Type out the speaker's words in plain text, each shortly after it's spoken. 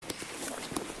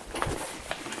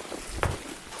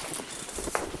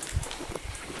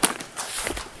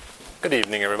Good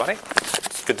evening, everybody.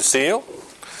 It's good to see you.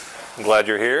 I'm glad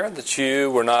you're here, that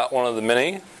you were not one of the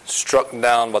many struck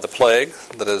down by the plague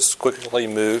that has quickly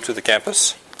moved to the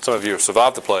campus. Some of you have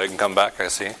survived the plague and come back, I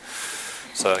see.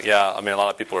 So, yeah, a lot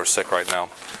of people are sick right now.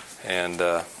 And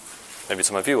maybe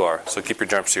some of you are. So keep your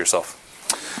germs to yourself.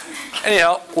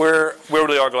 Anyhow, we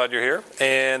really are glad you're here.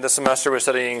 And this semester we're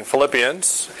studying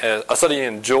Philippians, a study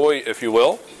in joy, if you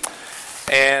will.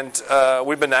 And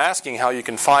we've been asking how you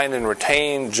can find and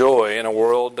retain joy in a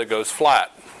world that goes flat.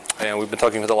 And we've been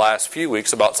talking for the last few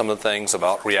weeks about some of the things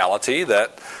about reality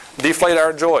that deflate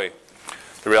our joy.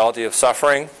 The reality of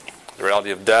suffering, the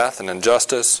reality of death and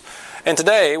injustice. And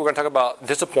today we're going to talk about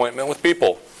disappointment with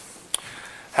people.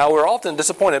 How we're often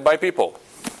disappointed by people.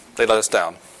 They let us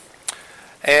down.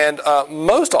 And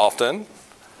most often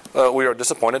we are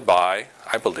disappointed by,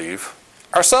 I believe,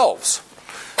 ourselves.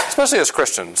 Especially as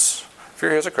Christians. If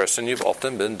you're here as a Christian, you've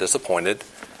often been disappointed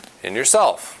in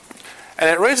yourself. And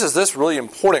it raises this really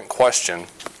important question.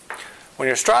 When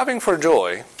you're striving for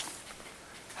joy,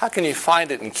 how can you find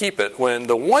it and keep it when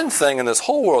the one thing in this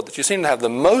whole world that you seem to have the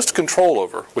most control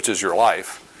over, which is your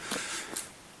life,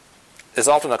 is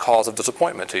often a cause of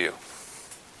disappointment to you?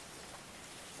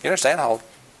 You understand how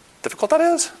difficult that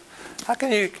is? How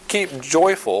can you keep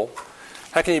joyful?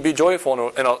 How can you be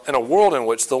joyful in a world in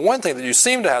which the one thing that you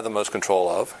seem to have the most control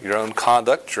of, your own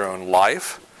conduct, your own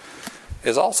life,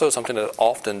 is also something that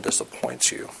often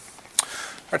disappoints you?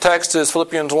 Our text is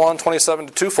Philippians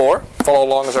 1:27-24. Follow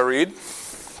along as I read.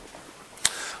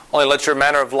 Only let your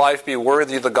manner of life be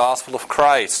worthy of the gospel of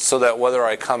Christ, so that whether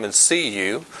I come and see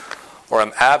you or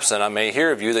am absent, I may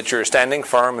hear of you that you are standing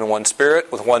firm in one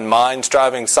spirit, with one mind,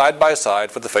 striving side by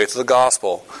side for the faith of the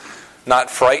gospel,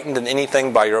 not frightened in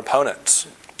anything by your opponents.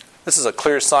 This is a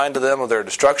clear sign to them of their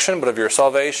destruction, but of your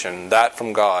salvation, that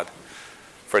from God.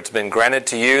 For it's been granted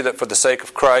to you that for the sake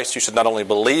of Christ you should not only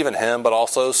believe in Him, but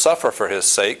also suffer for His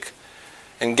sake,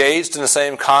 engaged in the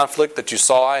same conflict that you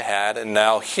saw I had, and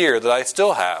now hear that I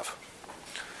still have.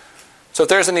 So if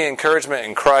there's any encouragement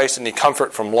in Christ, any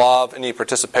comfort from love, any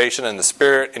participation in the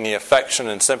Spirit, any affection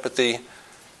and sympathy,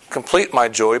 complete my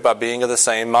joy by being of the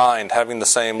same mind, having the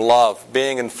same love,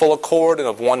 being in full accord and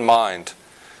of one mind.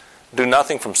 Do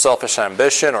nothing from selfish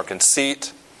ambition or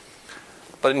conceit,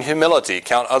 but in humility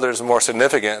count others more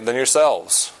significant than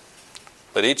yourselves.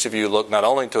 Let each of you look not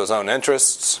only to his own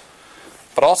interests,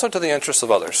 but also to the interests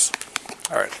of others.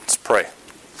 All right, let's pray.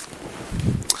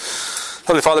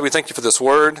 Heavenly Father, we thank you for this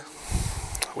word.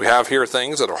 We have here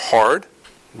things that are hard,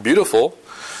 beautiful,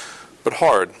 but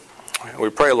hard.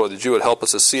 We pray, Lord, that you would help us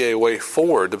to see a way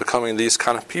forward to becoming these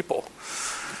kind of people.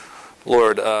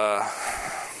 Lord,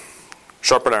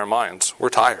 sharpen our minds. We're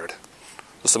tired.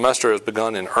 The semester has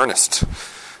begun in earnest.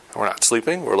 We're not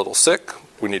sleeping. We're a little sick.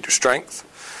 We need your strength.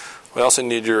 We also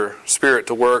need your Spirit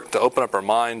to work, to open up our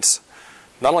minds,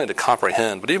 not only to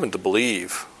comprehend, but even to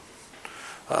believe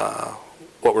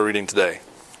what we're reading today.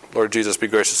 Lord Jesus, be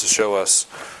gracious to show us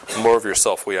more of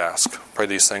yourself, we ask. Pray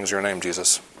these things in your name,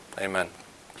 Jesus. Amen.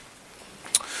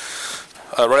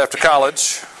 Right after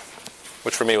college,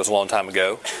 which for me was a long time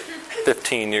ago,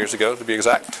 15 years ago to be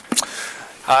exact,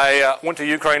 I went to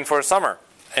Ukraine for a summer.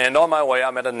 And on my way,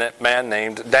 I met a man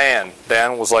named Dan.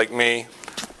 Dan was like me,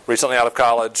 recently out of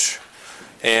college.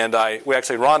 And we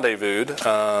actually rendezvoused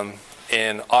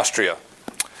in Austria.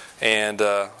 And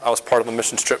I was part of a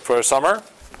missions trip for a summer.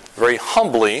 Very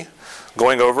humbly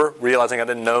going over, realizing I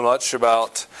didn't know much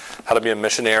about how to be a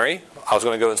missionary. I was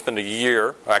going to go and spend a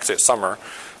year, actually a summer,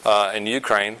 in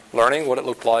Ukraine, learning what it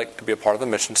looked like to be a part of a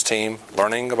missions team,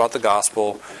 learning about the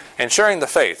gospel, and sharing the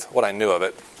faith, what I knew of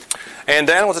it. And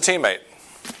Dan was a teammate.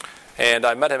 And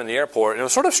I met him in the airport, and it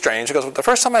was sort of strange, because the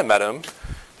first time I met him,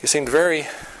 he seemed very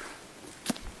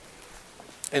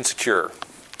insecure.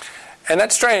 And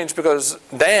that's strange, because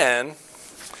Dan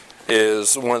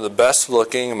is one of the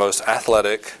best-looking, most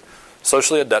athletic,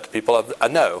 socially adept people I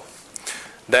know.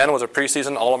 Dan was a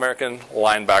preseason All-American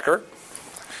linebacker.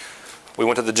 We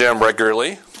went to the gym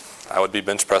regularly. I would be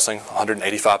bench pressing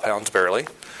 185 pounds barely.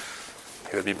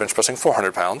 He would be bench pressing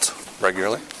 400 pounds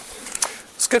regularly.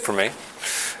 It's good for me.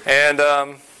 And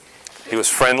he was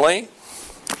friendly,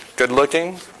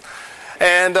 good-looking,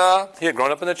 and he had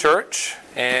grown up in the church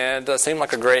and seemed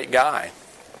like a great guy.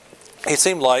 He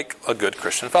seemed like a good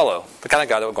Christian fellow, the kind of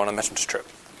guy that would go on a missions trip.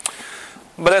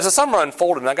 But as the summer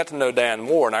unfolded and I got to know Dan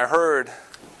more and I heard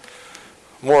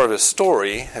more of his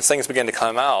story as things began to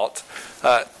come out,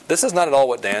 this is not at all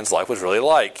what Dan's life was really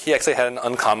like. He actually had an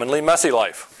uncommonly messy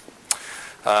life.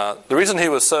 The reason he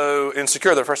was so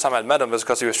insecure the first time I met him was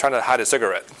because he was trying to hide a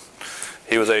cigarette.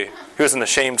 He was an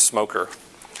ashamed smoker.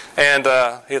 And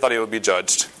he thought he would be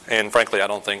judged. And frankly, I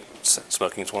don't think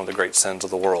smoking is one of the great sins of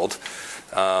the world.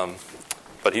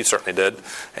 But he certainly did.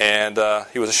 And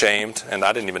he was ashamed, and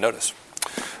I didn't even notice.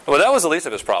 Well, that was the least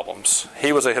of his problems.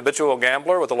 He was a habitual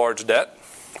gambler with a large debt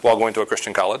while going to a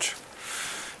Christian college.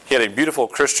 He had a beautiful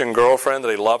Christian girlfriend that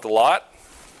he loved a lot,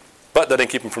 but that didn't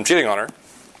keep him from cheating on her.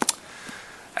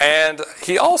 And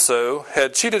he also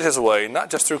had cheated his way,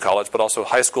 not just through college, but also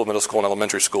high school, middle school, and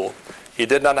elementary school. He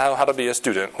did not know how to be a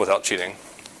student without cheating.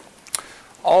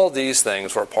 All of these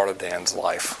things were a part of Dan's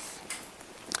life.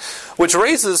 Which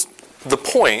raises the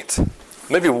point,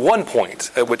 maybe one point,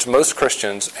 at which most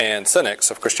Christians and cynics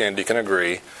of Christianity can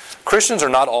agree. Christians are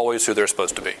not always who they're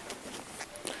supposed to be.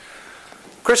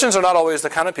 Christians are not always the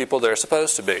kind of people they're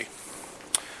supposed to be.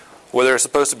 Where they're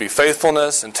supposed to be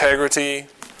faithfulness, integrity,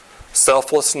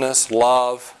 selflessness,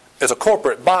 love. As a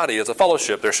corporate body, as a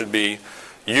fellowship, there should be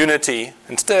unity.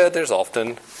 Instead, there's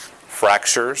often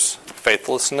fractures,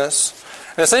 faithlessness,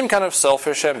 and the same kind of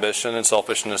selfish ambition and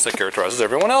selfishness that characterizes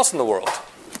everyone else in the world.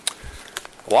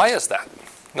 Why is that?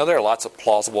 Now, there are lots of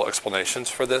plausible explanations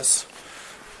for this.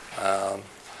 But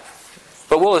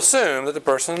we'll assume that the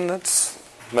person that's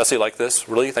messy like this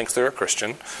really thinks they're a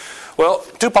Christian. Well,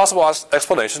 two possible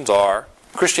explanations are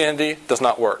Christianity does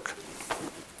not work.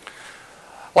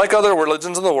 Like other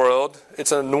religions in the world,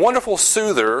 it's a wonderful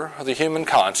soother of the human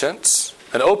conscience,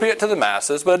 an opiate to the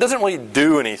masses, but it doesn't really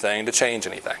do anything to change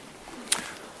anything.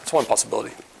 That's one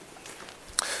possibility.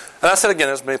 And I said again,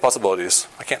 there's many possibilities.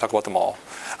 I can't talk about them all.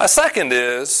 A second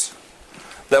is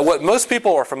that what most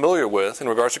people are familiar with in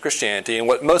regards to Christianity and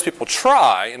what most people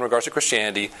try in regards to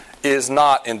Christianity is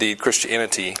not indeed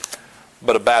Christianity,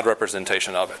 but a bad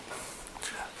representation of it,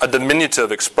 a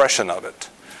diminutive expression of it.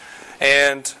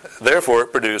 And therefore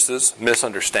it produces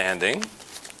misunderstanding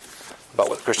about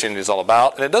what Christianity is all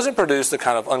about. And it doesn't produce the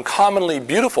kind of uncommonly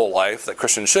beautiful life that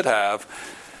Christians should have.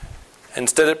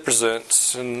 Instead it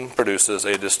presents and produces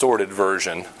a distorted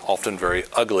version, often very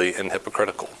ugly and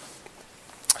hypocritical.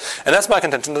 And that's my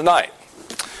contention tonight.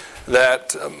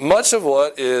 That much of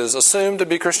what is assumed to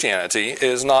be Christianity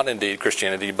is not indeed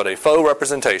Christianity, but a faux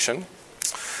representation.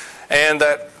 And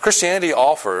that Christianity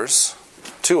offers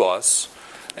to us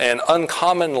an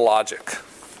uncommon logic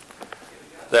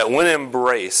that when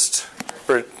embraced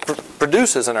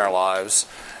produces in our lives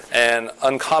an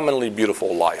uncommonly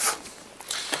beautiful life.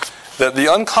 That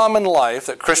the uncommon life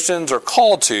that Christians are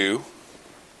called to,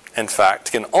 in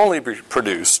fact, can only be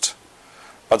produced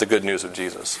by the good news of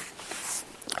Jesus.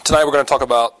 Tonight we're going to talk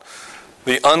about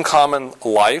the uncommon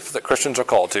life that Christians are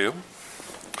called to,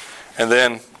 and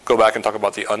then go back and talk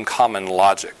about the uncommon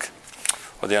logic,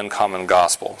 or the uncommon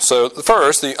gospel. So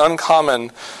first, the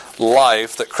uncommon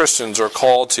life that Christians are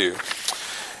called to.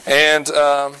 And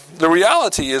the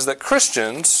reality is that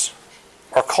Christians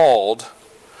are called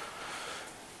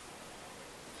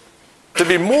to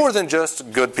be more than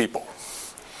just good people.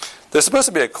 There's supposed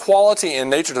to be a quality in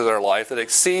nature to their life that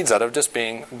exceeds that of just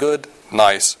being good,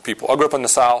 nice people. I grew up in the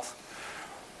South,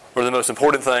 where the most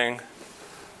important thing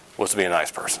was to be a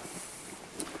nice person.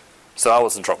 So I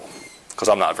was in trouble, because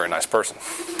I'm not a very nice person.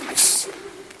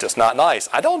 Just not nice.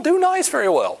 I don't do nice very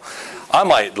well. I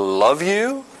might love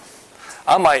you.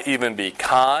 I might even be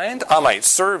kind. I might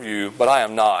serve you, but I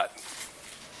am not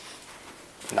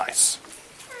nice.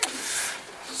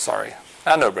 Sorry.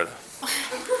 I know, brother.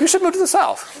 You should move to the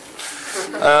South.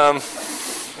 But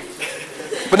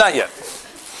not yet.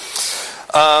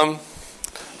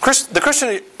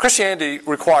 Christianity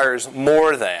requires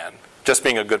more than just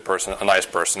being a good person, a nice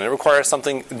person. It requires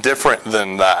something different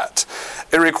than that.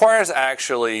 It requires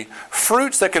actually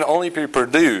fruits that can only be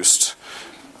produced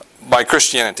by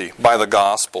Christianity, by the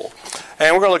gospel.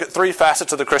 And we're going to look at three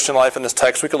facets of the Christian life in this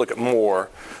text. We could look at more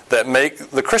that make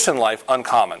the Christian life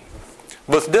uncommon,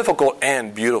 both difficult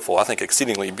and beautiful. I think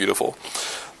exceedingly beautiful.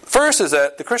 First is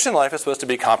that the Christian life is supposed to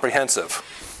be comprehensive.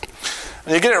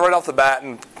 And you get it right off the bat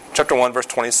in chapter 1, verse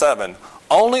 27.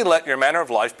 Only let your manner of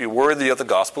life be worthy of the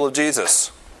gospel of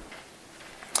Jesus.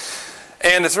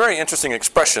 And it's a very interesting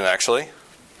expression, actually.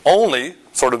 Only,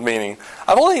 sort of meaning,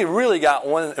 I've only really got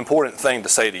one important thing to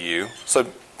say to you, so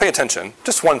pay attention.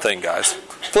 Just one thing, guys.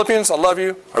 Philippians, I love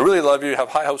you. I really love you. I have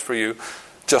high hopes for you.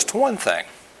 Just one thing.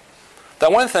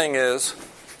 That one thing is,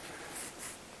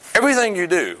 everything you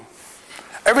do,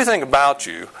 everything about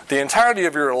you, the entirety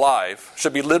of your life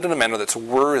should be lived in a manner that's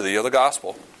worthy of the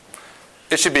gospel.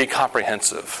 It should be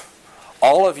comprehensive.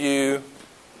 All of you,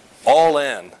 all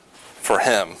in for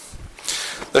Him.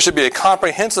 There should be a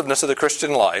comprehensiveness of the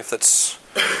Christian life that's,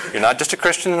 you're not just a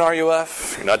Christian in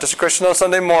RUF, you're not just a Christian on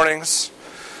Sunday mornings,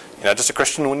 you're not just a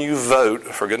Christian when you vote,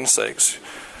 for goodness sakes.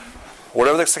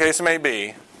 Whatever the case may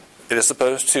be, It is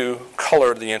supposed to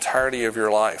color the entirety of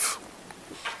your life.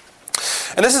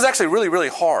 And this is actually really, really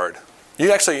hard.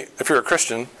 You actually, if you're a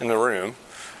Christian in the room,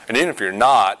 and even if you're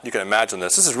not, you can imagine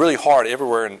this. This is really hard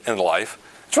everywhere in life.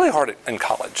 It's really hard in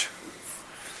college.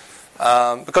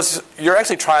 Because you're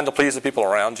actually trying to please the people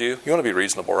around you. You want to be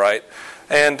reasonable, right?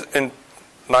 And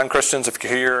non-Christians, if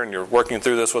you're here and you're working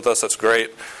through this with us, that's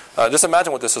great. Just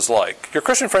imagine what this is like. Your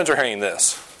Christian friends are hearing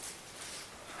this.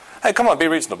 Hey, come on, be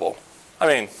reasonable. I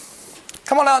mean,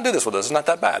 come on out and do this with us. It's not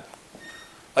that bad.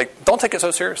 Like, don't take it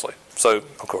so seriously. So,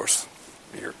 of course,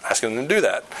 you're asking them to do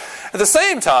that. At the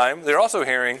same time, they're also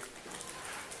hearing,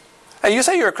 hey, you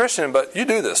say you're a Christian, but you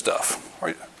do this stuff.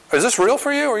 Is this real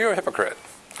for you, or are you a hypocrite?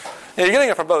 You're getting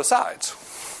it from both sides.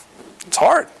 It's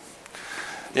hard.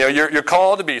 You're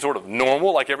called to be sort of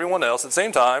normal like everyone else. At the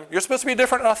same time, you're supposed to be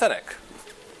different and authentic.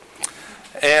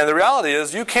 And the reality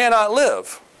is, you cannot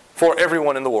live for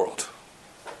everyone in the world.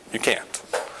 You can't.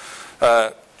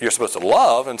 You're supposed to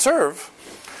love and serve,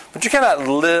 but you cannot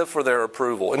live for their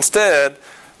approval. Instead,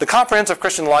 the comprehensive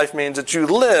Christian life means that you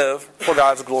live for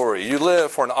God's glory. You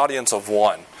live for an audience of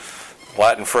one.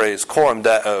 Latin phrase, coram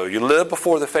deo. You live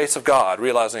before the face of God,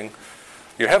 realizing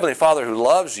your Heavenly Father who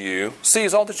loves you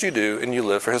sees all that you do, and you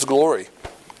live for His glory.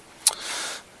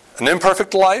 An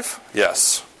imperfect life?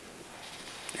 Yes.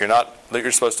 You're not that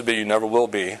you're supposed to be. You never will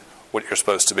be what you're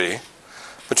supposed to be.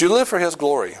 But you live for His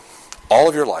glory all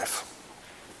of your life.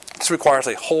 This requires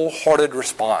a wholehearted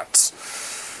response.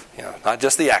 Not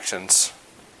just the actions,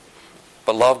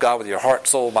 but love God with your heart,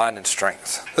 soul, mind, and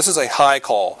strength. This is a high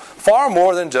call. Far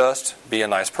more than just be a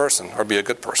nice person or be a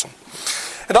good person.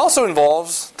 It also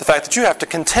involves the fact that you have to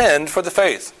contend for the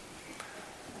faith.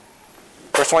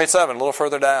 Verse 27, a little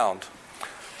further down.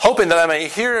 Hoping that I may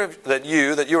hear that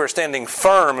you are standing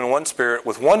firm in one spirit,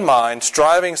 with one mind,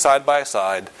 striving side by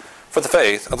side for the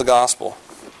faith of the gospel.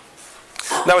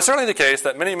 Now, it's certainly the case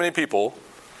that many, many people,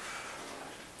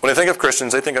 when they think of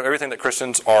Christians, they think of everything that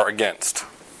Christians are against.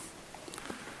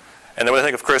 And then when they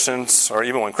think of Christians, or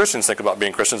even when Christians think about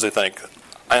being Christians, they think,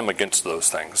 I am against those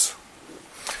things.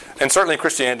 And certainly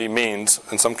Christianity means,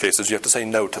 in some cases, you have to say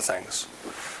no to things.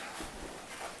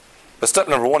 But step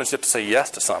number one is you have to say yes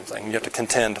to something. You have to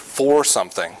contend for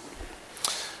something.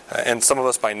 And some of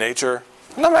us by nature,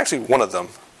 and I'm actually one of them,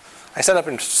 I stand up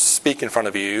and speak in front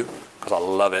of you because I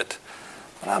love it.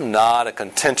 But I'm not a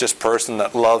contentious person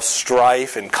that loves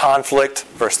strife and conflict.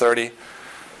 Verse 30.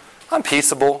 I'm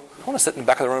peaceable. I want to sit in the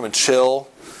back of the room and chill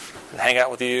and hang out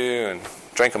with you and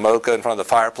drink a mocha in front of the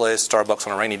fireplace, Starbucks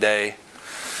on a rainy day.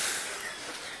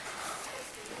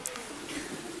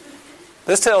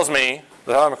 This tells me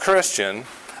that I'm a Christian.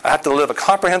 I have to live a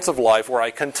comprehensive life where I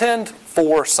contend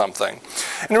for something.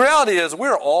 And the reality is,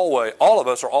 all of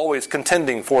us are always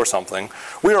contending for something.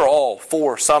 We are all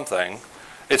for something.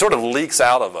 It sort of leaks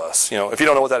out of us. If you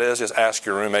don't know what that is, just ask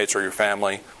your roommates or your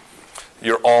family.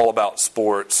 You're all about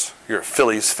sports. You're a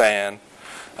Phillies fan.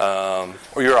 Or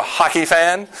you're a hockey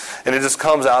fan, and it just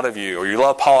comes out of you. Or you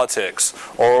love politics.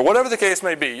 Or whatever the case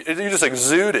may be. You just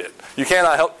exude it. You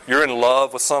cannot help. You're in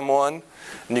love with someone,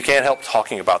 and you can't help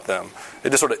talking about them.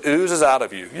 It just sort of oozes out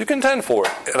of you. You contend for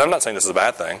it. And I'm not saying this is a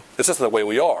bad thing. It's just the way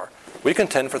we are. We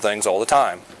contend for things all the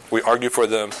time. We argue for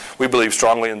them. We believe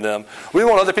strongly in them. We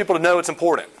want other people to know it's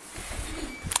important.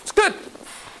 It's good.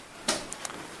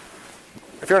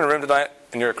 If you're in a room tonight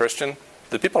and you're a Christian,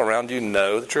 do people around you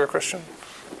know that you're a Christian?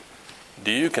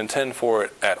 Do you contend for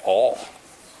it at all?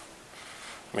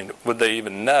 I mean, would they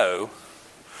even know?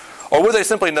 Or would they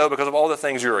simply know because of all the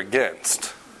things you're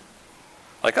against?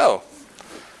 Like, oh,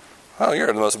 you're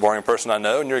the most boring person I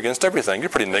know, and you're against everything. You're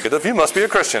pretty negative. You must be a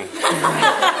Christian.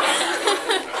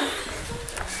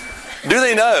 Do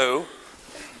they know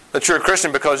that you're a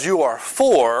Christian because you are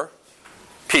for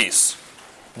peace,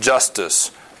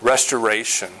 justice,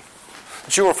 restoration?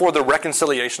 That you are for the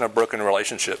reconciliation of broken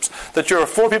relationships? That you're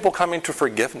for people coming to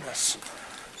forgiveness?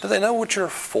 Do they know what you're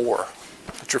for?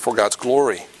 That you're for God's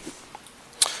glory?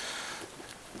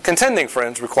 Contending,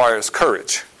 friends, requires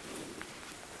courage.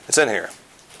 It's in here.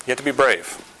 You have to be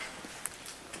brave.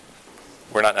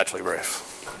 We're not naturally brave.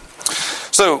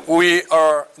 So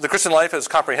the Christian life is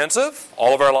comprehensive,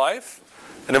 all of our life.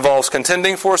 It involves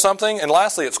contending for something. And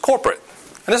lastly, it's corporate.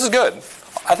 And this is good.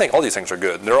 I think all these things are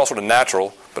good. They're all sort of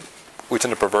natural, but we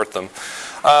tend to pervert them.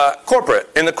 Corporate.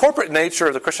 And the corporate nature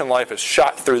of the Christian life is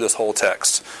shot through this whole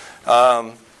text.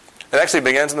 It actually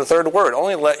begins in the third word.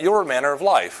 Only let your manner of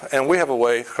life. And we have a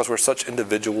way, because we're such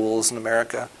individuals in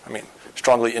America.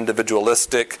 Strongly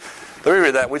individualistic. When we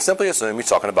read that, we simply assume he's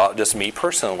talking about just me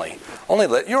personally. Only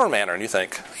let your manner. And you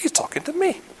think, he's talking to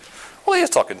me. Well, he is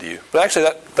talking to you. But actually,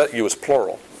 that you is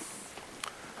plural.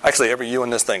 Actually, every you in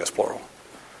this thing is plural.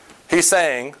 He's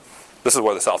saying, this is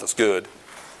where the South is good,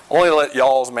 only let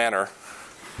y'all's manner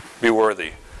be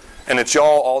worthy. And it's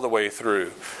y'all all the way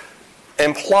through.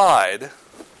 Implied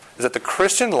is that the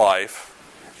Christian life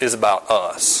is about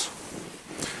us.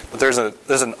 But there's an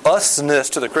usness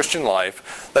to the Christian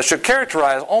life that should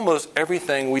characterize almost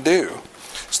everything we do.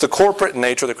 It's the corporate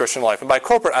nature of the Christian life. And by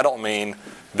corporate, I don't mean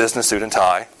business suit and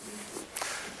tie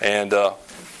and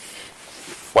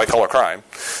white-collar crime.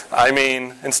 I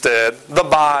mean, instead, the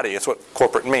body. It's what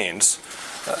corporate means.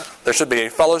 There should be a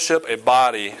fellowship, a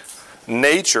body,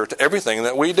 nature to everything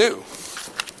that we do.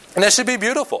 And it should be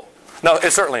beautiful. Now,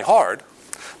 it's certainly hard,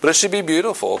 but it should be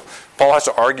beautiful. Paul has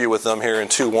to argue with them here in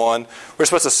 2:1. We're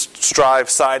supposed to strive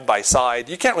side by side.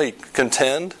 You can't really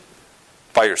contend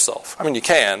by yourself. I mean, you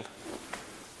can,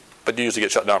 but you usually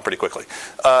get shut down pretty quickly.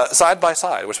 Side by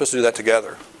side, we're supposed to do that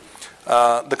together.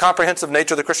 The comprehensive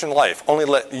nature of the Christian life. Only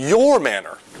let your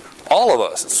manner, all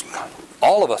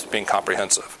of us being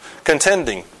comprehensive,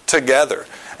 contending together.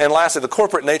 And lastly, the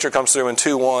corporate nature comes through in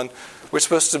 2:1. We're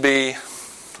supposed to be,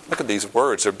 look at these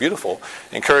words, they're beautiful.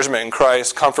 Encouragement in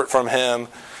Christ, comfort from Him,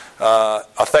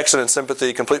 affection and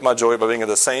sympathy, complete my joy by being of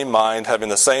the same mind, having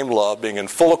the same love, being in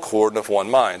full accord and of one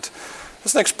mind.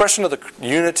 It's an expression of the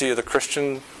unity of the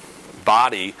Christian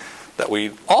body that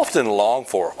we often long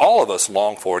for. All of us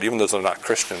long for it, even those that are not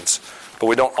Christians, but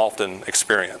we don't often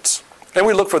experience. And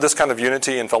we look for this kind of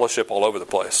unity and fellowship all over the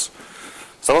place.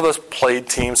 Some of us played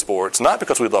team sports, not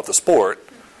because we love the sport,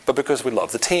 but because we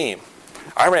love the team.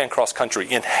 I ran cross country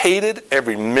and hated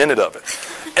every minute of it.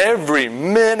 Every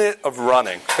minute of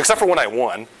running, except for when I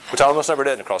won, which I almost never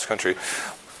did in cross country.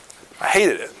 I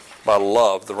hated it, but I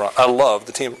loved the run. I loved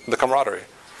the team, the camaraderie.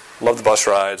 Loved the bus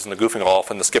rides and the goofing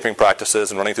off and the skipping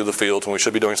practices and running through the fields when we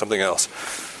should be doing something else.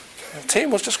 The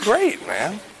team was just great,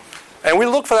 man. And we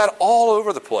look for that all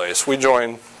over the place. We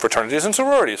join fraternities and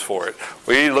sororities for it.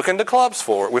 We look into clubs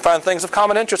for it. We find things of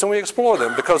common interest and we explore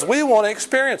them because we want to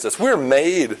experience this. We're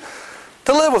made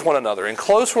to live with one another in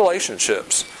close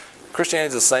relationships. Christianity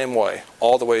is the same way,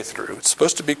 all the way through. It's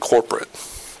supposed to be corporate.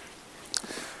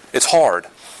 It's hard.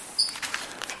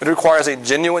 It requires a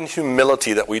genuine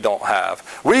humility that we don't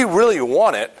have. We really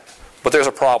want it, but there's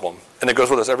a problem. And it goes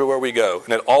with us everywhere we go.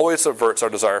 And it always subverts our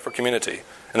desire for community.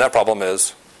 And that problem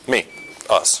is me,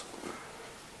 us,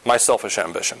 my selfish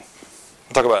ambition.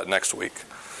 We'll talk about it next week.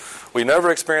 We never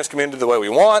experience community the way we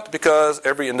want because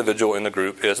every individual in the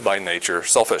group is by nature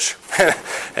selfish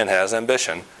and has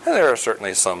ambition. And there are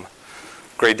certainly some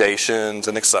gradations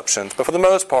and exceptions. But for the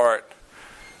most part,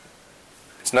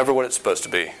 it's never what it's supposed to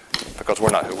be because we're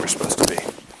not who we're supposed to be.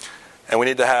 And we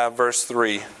need to have, verse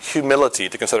 3, humility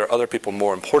to consider other people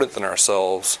more important than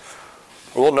ourselves.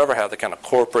 We'll never have the kind of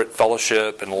corporate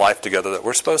fellowship and life together that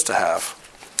we're supposed to have.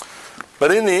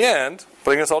 But in the end,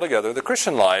 putting this all together, the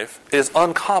Christian life is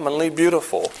uncommonly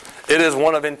beautiful. It is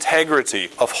one of integrity,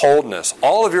 of wholeness,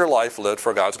 all of your life lived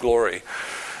for God's glory,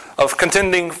 of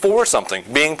contending for something,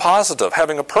 being positive,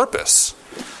 having a purpose,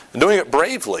 doing it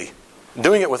bravely,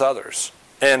 doing it with others,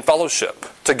 in fellowship,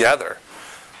 together.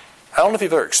 I don't know if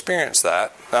you've ever experienced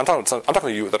that. I'm talking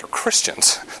to you that are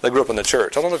Christians that grew up in the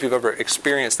church. I don't know if you've ever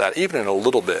experienced that, even in a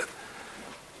little bit.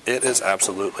 It is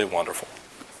absolutely wonderful.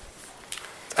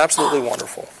 Absolutely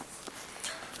wonderful.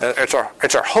 It's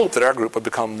our hope that our group would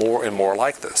become more and more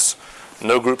like this.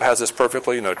 No group has this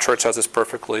perfectly. No church has this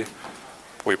perfectly.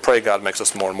 We pray God makes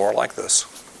us more and more like this.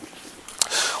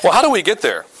 Well, how do we get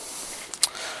there?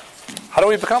 How do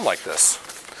we become like this?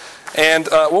 And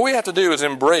what we have to do is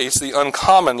embrace the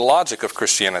uncommon logic of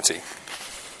Christianity.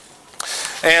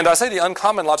 And I say the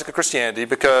uncommon logic of Christianity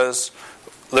because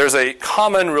there's a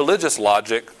common religious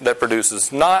logic that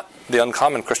produces not the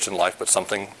uncommon Christian life, but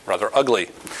something rather ugly.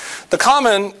 The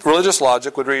common religious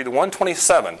logic would read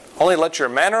 127, only let your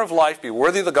manner of life be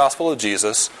worthy of the gospel of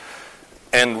Jesus,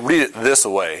 and read it this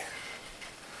way.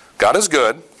 God is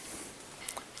good,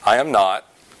 I am not,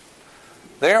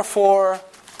 therefore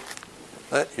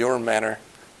let your manner,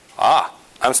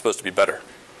 I'm supposed to be better.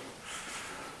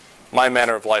 My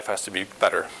manner of life has to be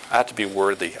better. I have to be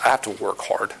worthy. I have to work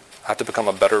hard. I have to become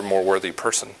a better, more worthy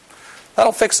person.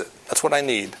 That'll fix it. That's what I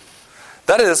need.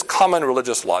 That is common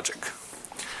religious logic.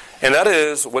 And that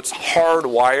is what's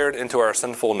hardwired into our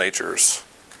sinful natures.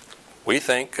 We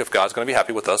think if God's going to be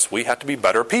happy with us, we have to be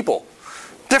better people.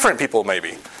 Different people,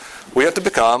 maybe. We have to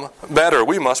become better.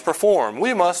 We must perform.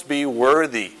 We must be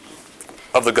worthy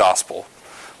of the gospel.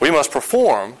 We must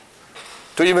perform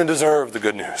to even deserve the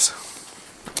good news.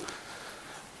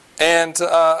 And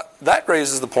that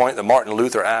raises the point that Martin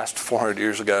Luther asked 400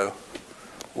 years ago.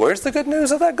 Where's the good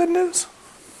news of that good news?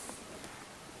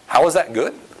 How is that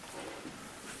good?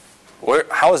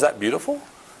 How is that beautiful?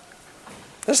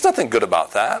 There's nothing good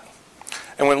about that.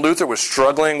 And when Luther was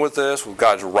struggling with this, with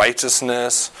God's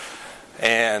righteousness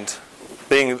and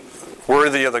being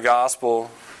worthy of the gospel,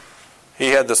 he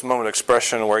had this moment of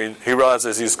expression where he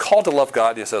realizes he's called to love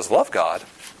God. He says, love God?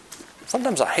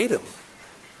 Sometimes I hate him.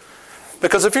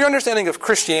 Because if your understanding of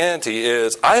Christianity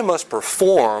is, I must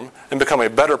perform and become a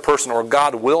better person or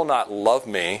God will not love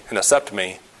me and accept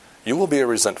me, you will be a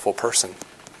resentful person.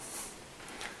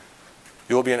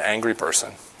 You will be an angry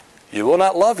person. You will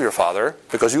not love your Father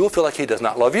because you will feel like He does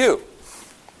not love you.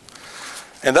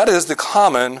 And that is the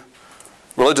common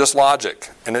religious logic.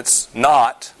 And it's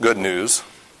not good news.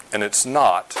 And it's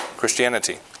not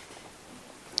Christianity.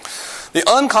 The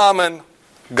uncommon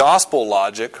gospel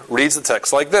logic reads the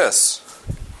text like this.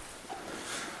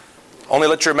 Only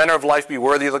let your manner of life be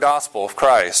worthy of the gospel of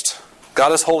Christ.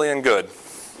 God is holy and good.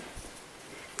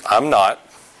 I'm not.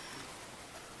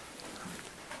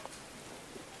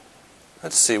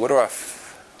 Let's see, what are our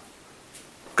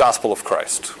gospel of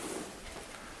Christ?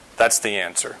 That's the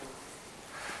answer.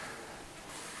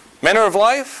 Manner of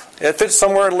life, it fits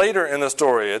somewhere later in the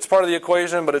story. It's part of the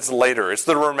equation, but it's later. It's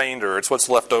the remainder. It's what's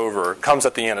left over. It comes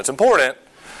at the end. It's important,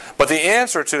 but the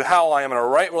answer to how I am in a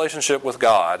right relationship with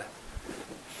God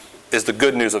is the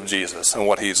good news of Jesus and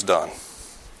what He's done.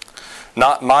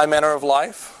 Not my manner of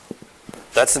life.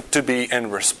 That's to be in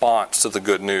response to the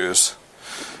good news.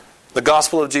 The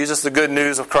gospel of Jesus, the good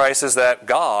news of Christ, is that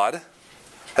God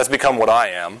has become what I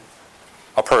am,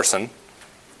 a person,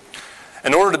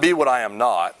 in order to be what I am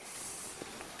not,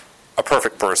 a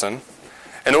perfect person,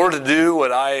 in order to do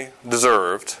what I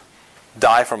deserved,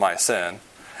 die for my sin,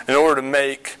 in order to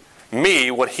make me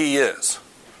what He is,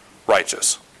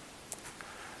 righteous.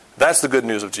 That's the good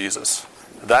news of Jesus.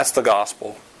 That's the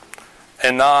gospel,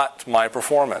 and not my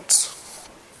performance.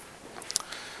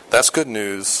 That's good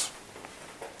news.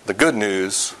 The good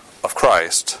news of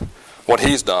Christ, what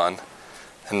He's done,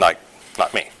 and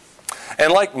not me.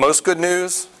 And like most good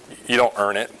news, you don't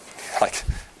earn it. Like,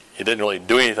 you didn't really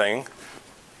do anything.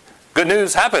 Good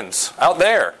news happens out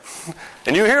there,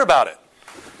 and you hear about it,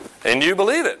 and you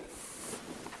believe it.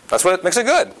 That's what makes it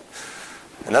good.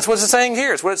 And that's what it's saying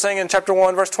here. It's what it's saying in chapter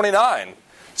 1, verse 29.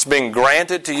 It's being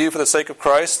granted to you for the sake of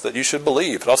Christ that you should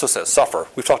believe. It also says suffer.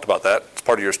 We've talked about that. It's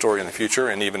part of your story in the future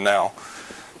and even now.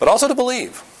 But also to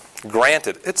believe.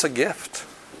 Granted. It's a gift.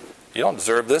 You don't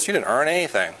deserve this. You didn't earn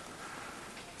anything.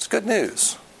 It's good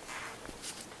news.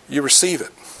 You receive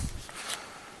it.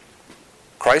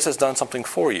 Christ has done something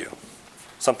for you.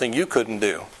 Something you couldn't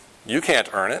do. You can't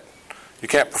earn it. You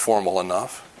can't perform well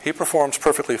enough. He performs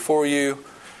perfectly for you.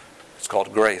 It's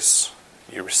called grace.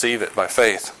 You receive it by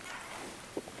faith.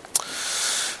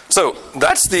 So,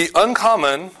 that's the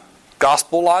uncommon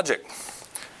gospel logic.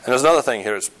 And there's another thing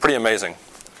here that's pretty amazing.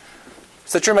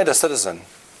 It's that you're made a citizen.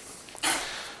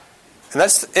 And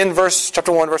that's in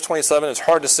chapter 1, verse 27. It's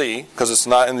hard to see because it's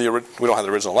not we don't have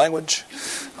the original language.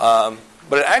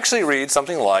 But it actually reads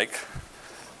something like,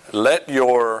 let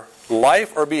your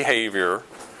life or behavior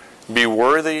be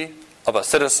worthy of a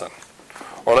citizen.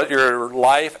 Or let your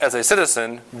life as a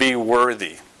citizen be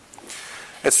worthy.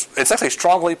 It's actually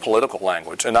strongly political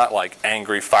language and not like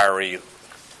angry, fiery,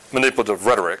 manipulative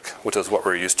rhetoric, which is what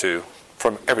we're used to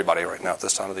from everybody right now at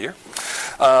this time of the year.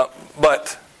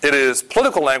 But it is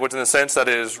political language in the sense that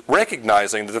it is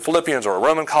recognizing that the Philippians are a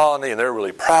Roman colony and they're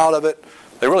really proud of it.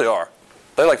 They really are.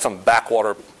 They're like some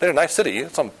backwater, they're a nice city,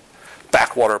 some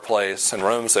backwater place, and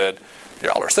Rome said,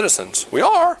 y'all are citizens. We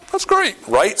are. That's great.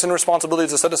 Rights and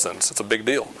responsibilities of citizens. It's a big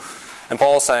deal. And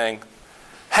Paul's saying,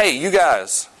 hey, you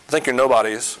guys think you're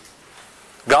nobodies.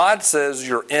 God says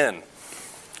you're in.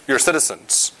 You're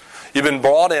citizens. You've been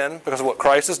brought in because of what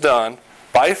Christ has done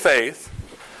by faith.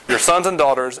 You're sons and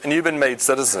daughters, and you've been made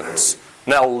citizens.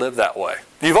 Now live that way.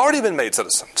 You've already been made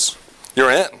citizens.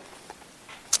 You're in.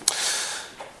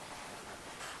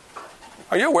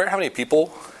 Are you aware how many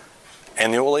people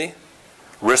annually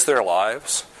risk their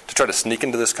lives to try to sneak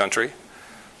into this country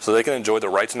so they can enjoy the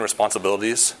rights and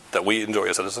responsibilities that we enjoy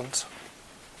as citizens?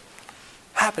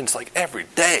 Happens like every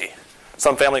day.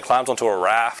 Some family climbs onto a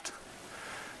raft,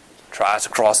 tries to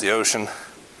cross the ocean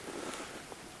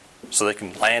so they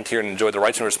can land here and enjoy the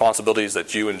rights and responsibilities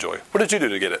that you enjoy. What did you do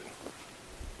to get it?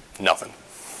 Nothing.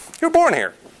 You were born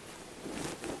here.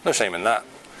 No shame in that.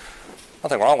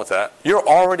 Nothing wrong with that. You're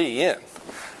already in.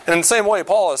 And in the same way,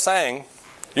 Paul is saying,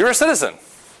 you're a citizen.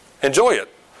 Enjoy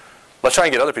it. Let's try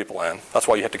and get other people in. That's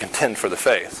why you have to contend for the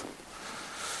faith.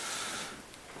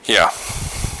 Yeah.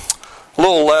 A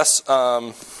little less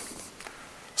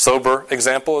sober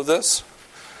example of this,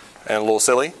 and a little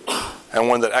silly, and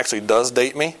one that actually does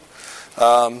date me.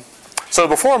 So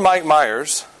before Mike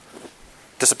Myers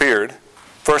disappeared,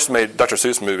 first made Dr.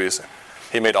 Seuss movies,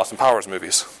 he made Austin Powers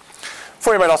movies.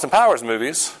 Before he made Austin Powers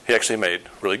movies, he actually made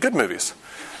really good movies.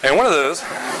 And one of those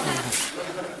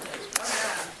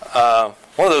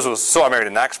was So I Married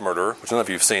an Axe Murderer, which none of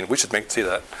you have seen. We should see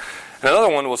that. And another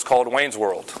one was called Wayne's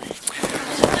World.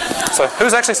 So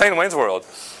who's actually seen Wayne's World?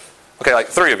 Okay, like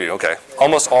 3 of you. Okay.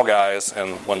 Almost all guys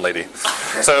and 1 lady.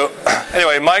 So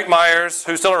anyway, Mike Myers,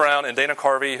 who's still around, and Dana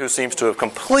Carvey, who seems to have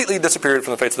completely disappeared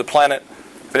from the face of the planet.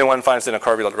 If anyone finds Dana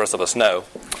Carvey, let the rest of us know.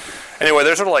 Anyway,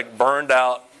 they're sort of like burned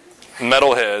out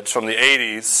metalheads from the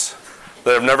 80s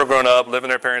that have never grown up, live in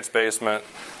their parents' basement,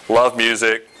 love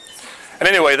music. And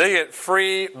anyway, they get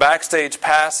free backstage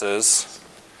passes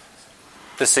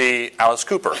to see Alice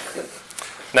Cooper.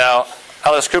 Now,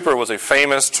 Alice Cooper was a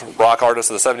famous rock artist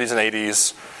of the 70s and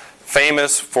 80s,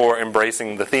 famous for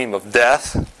embracing the theme of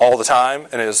death all the time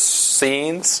in his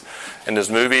scenes, in his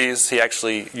movies. He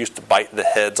actually used to bite the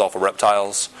heads off of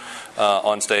reptiles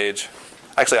on stage.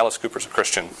 Actually, Alice Cooper's a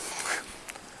Christian.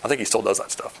 I think he still does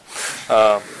that stuff.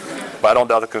 But I don't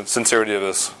doubt the sincerity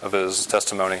of his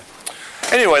testimony.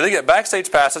 Anyway, they get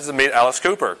backstage passes to meet Alice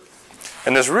Cooper.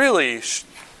 And this really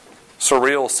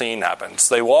surreal scene happens.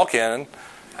 They walk in,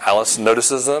 Alice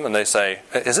notices them, and they say,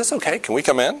 "Is this okay? Can we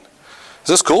come in? Is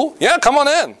this cool? Yeah, come on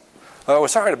in. We're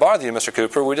sorry to bother you, Mr.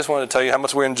 Cooper. We just wanted to tell you how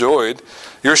much we enjoyed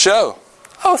your show."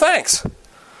 "Oh, thanks."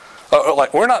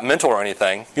 Like, we're not mental or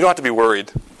anything. You don't have to be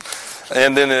worried.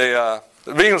 And then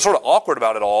being sort of awkward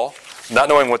about it all, not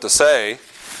knowing what to say,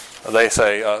 they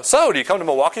say, "So, do you come to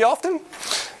Milwaukee often?"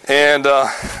 And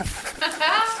and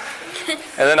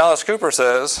then Alice Cooper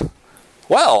says,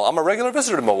 "Well, I'm a regular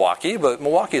visitor to Milwaukee, but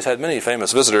Milwaukee's had many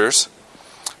famous visitors.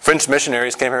 French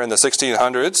missionaries came here in the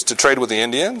 1600s to trade with the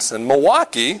Indians, and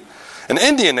Milwaukee, an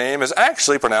Indian name, is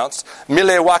actually pronounced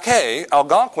Milwaukee,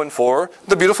 Algonquin for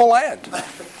the beautiful land."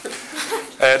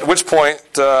 At which point,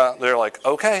 they're like,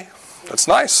 "Okay, that's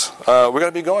nice. We're going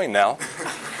to be going now."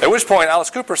 At which point, Alice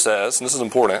Cooper says, and this is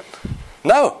important,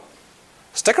 "No,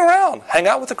 stick around, hang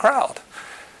out with the crowd."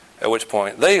 At which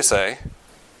point, they say,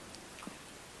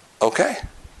 "Okay,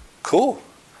 cool.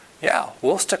 Yeah,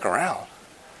 we'll stick around.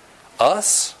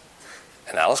 Us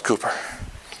and Alice Cooper."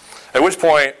 At which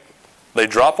point, they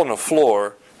drop on the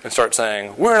floor and start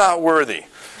saying, "We're not worthy.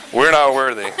 We're not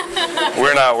worthy.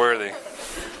 We're not worthy."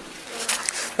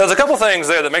 There's a couple things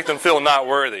there that make them feel not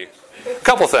worthy. A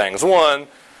couple things. One,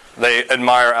 they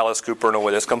admire Alice Cooper in a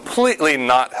way that's completely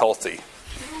not healthy.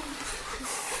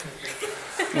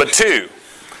 But two,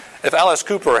 if Alice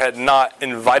Cooper had not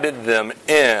invited them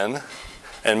in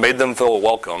and made them feel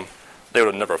welcome, they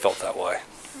would have never felt that way.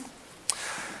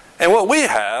 And what we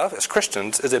have as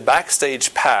Christians is a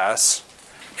backstage pass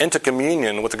into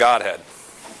communion with the Godhead.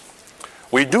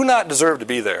 We do not deserve to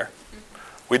be there.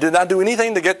 We did not do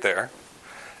anything to get there.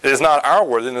 It is not our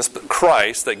worthiness but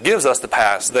Christ that gives us the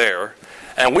pass there.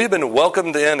 And we've been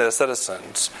welcomed in as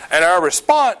citizens. And our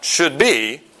response should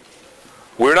be,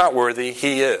 we're not worthy,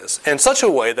 He is. In such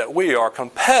a way that we are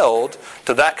compelled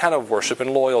to that kind of worship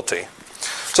and loyalty.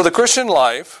 So the Christian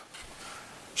life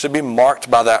should be marked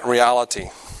by that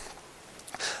reality.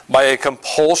 By a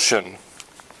compulsion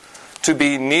to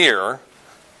be near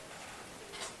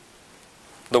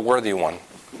the worthy one.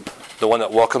 The one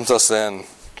that welcomes us in.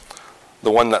 The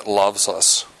one that loves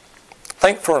us.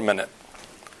 Think for a minute.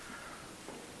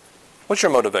 What's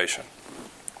your motivation?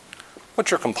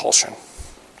 What's your compulsion?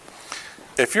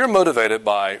 If you're motivated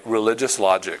by religious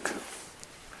logic,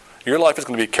 your life is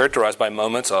going to be characterized by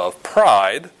moments of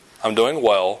pride, I'm doing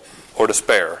well, or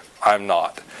despair, I'm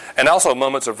not. And also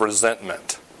moments of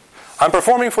resentment. I'm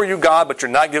performing for you, God, but you're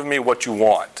not giving me what you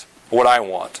want, what I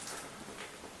want.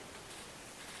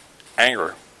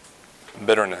 Anger,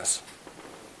 bitterness.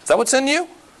 Is that what's in you?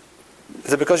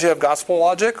 Is it because you have gospel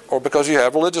logic or because you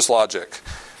have religious logic?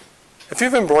 If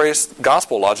you've embraced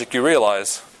gospel logic, you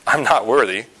realize, I'm not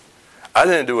worthy. I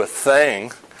didn't do a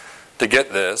thing to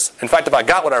get this. In fact, if I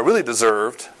got what I really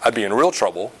deserved, I'd be in real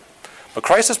trouble. But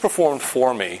Christ has performed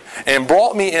for me and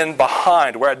brought me in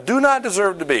behind where I do not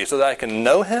deserve to be so that I can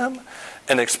know Him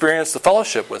and experience the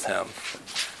fellowship with Him.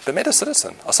 I've been made a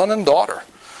citizen, a son and daughter.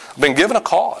 I've been given a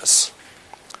cause.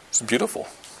 It's beautiful.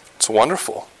 It's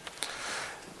wonderful.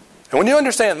 And when you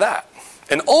understand that,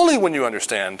 and only when you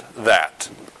understand that,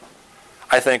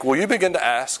 I think, will you begin to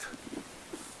ask,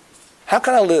 how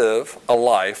can I live a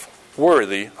life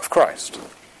worthy of Christ?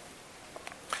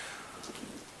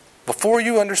 Before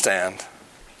you understand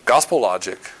gospel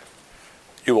logic,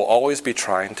 you will always be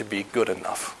trying to be good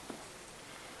enough.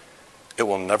 It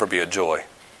will never be a joy.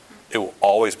 It will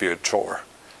always be a chore.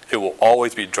 It will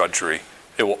always be drudgery.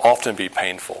 It will often be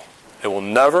painful. It will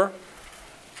never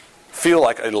feel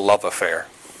like a love affair.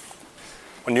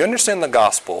 When you understand the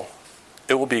gospel,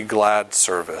 it will be glad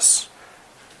service.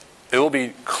 It will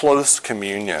be close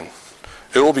communion.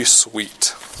 It will be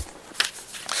sweet.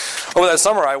 Over that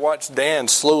summer, I watched Dan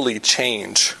slowly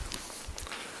change.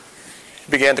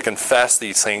 He began to confess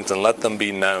these things and let them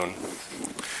be known.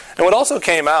 And what also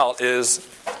came out is,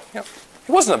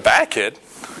 he wasn't a bad kid.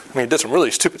 I mean, he did some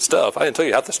really stupid stuff. I didn't tell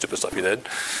you half the stupid stuff he did.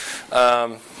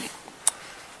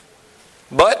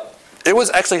 But it was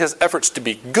actually his efforts to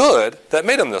be good that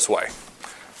made him this way.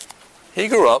 He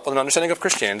grew up with an understanding of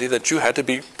Christianity that you had to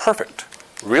be perfect,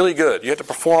 really good. You had to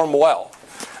perform well.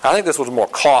 I think this was more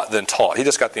caught than taught. He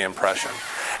just got the impression.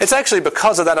 It's actually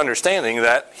because of that understanding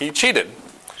that he cheated.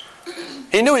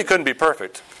 He knew he couldn't be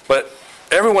perfect, but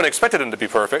everyone expected him to be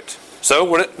perfect. So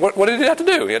what did he have to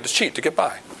do? He had to cheat to get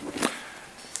by.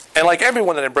 And like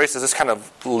everyone that embraces this kind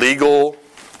of legal,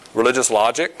 religious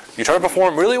logic, you try to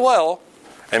perform really well,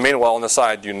 and meanwhile on the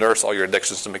side you nurse all your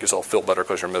addictions to make yourself feel better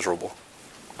because you're miserable.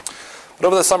 But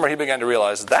over the summer he began to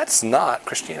realize that's not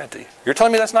Christianity. You're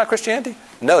telling me that's not Christianity?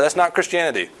 No, that's not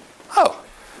Christianity. Oh,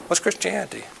 what's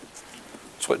Christianity?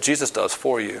 It's what Jesus does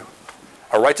for you.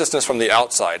 A righteousness from the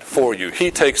outside for you. He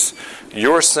takes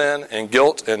your sin and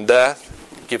guilt and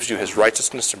death, gives you his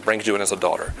righteousness, and brings you in as a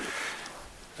daughter.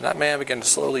 And that man began to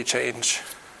slowly change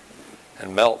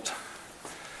and melt.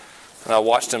 And I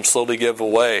watched him slowly give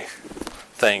away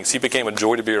things. He became a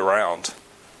joy to be around.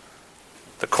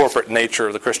 The corporate nature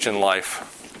of the Christian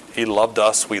life. He loved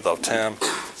us. We loved him.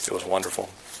 It was wonderful.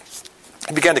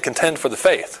 He began to contend for the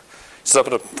faith. He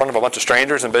stood up in front of a bunch of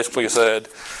strangers and basically said,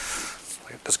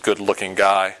 this good-looking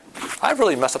guy, I've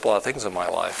really messed up a lot of things in my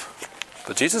life.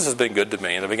 But Jesus has been good to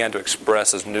me. And I began to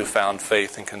express his newfound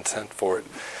faith and content for it.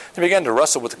 He began to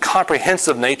wrestle with the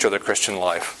comprehensive nature of the Christian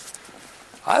life.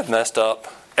 I've messed up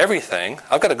everything.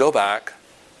 I've got to go back,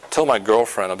 tell my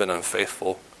girlfriend I've been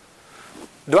unfaithful.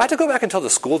 Do I have to go back and tell the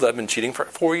school that I've been cheating for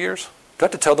 4 years? Do I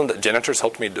have to tell them that janitors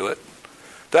helped me do it?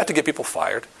 Do I have to get people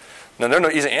fired? Now, there are no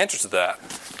easy answers to that.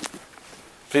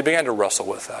 But he began to wrestle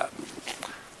with that.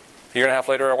 A year and a half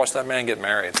later, I watched that man get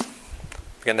married.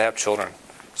 Began to have children.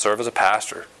 Serve as a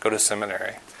pastor. Go to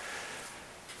seminary.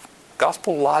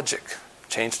 Gospel logic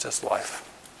changed his life.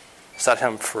 Set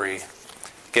him free.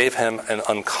 Gave him an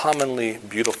uncommonly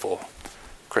beautiful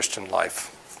Christian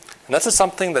life. And this is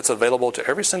something that's available to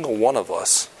every single one of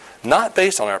us, not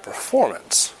based on our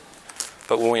performance,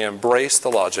 but when we embrace the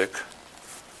logic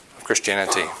of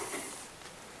Christianity.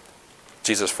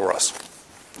 Jesus for us.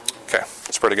 Okay,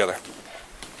 let's pray together.